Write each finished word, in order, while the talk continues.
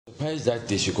surprised that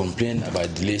they should complain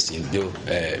about delays in bill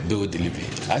delivery.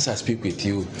 As I speak with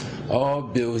you, all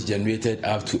bills generated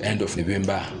up to end of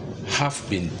November have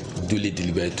been duly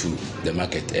delivered to the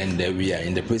market, and we are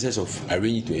in the process of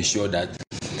arranging to ensure that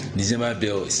December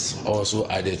bill is also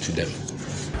added to them.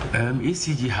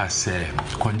 ECG has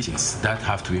conditions that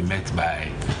have to be met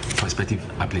by prospective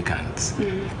applicants,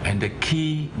 and the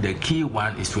key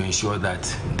one is to ensure that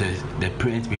the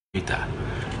parent meter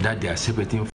that they are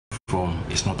separating from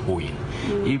is not owing.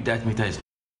 If that meter is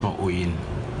not owing,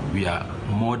 we are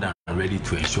more than ready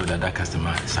to ensure that that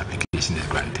customer's application is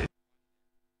granted.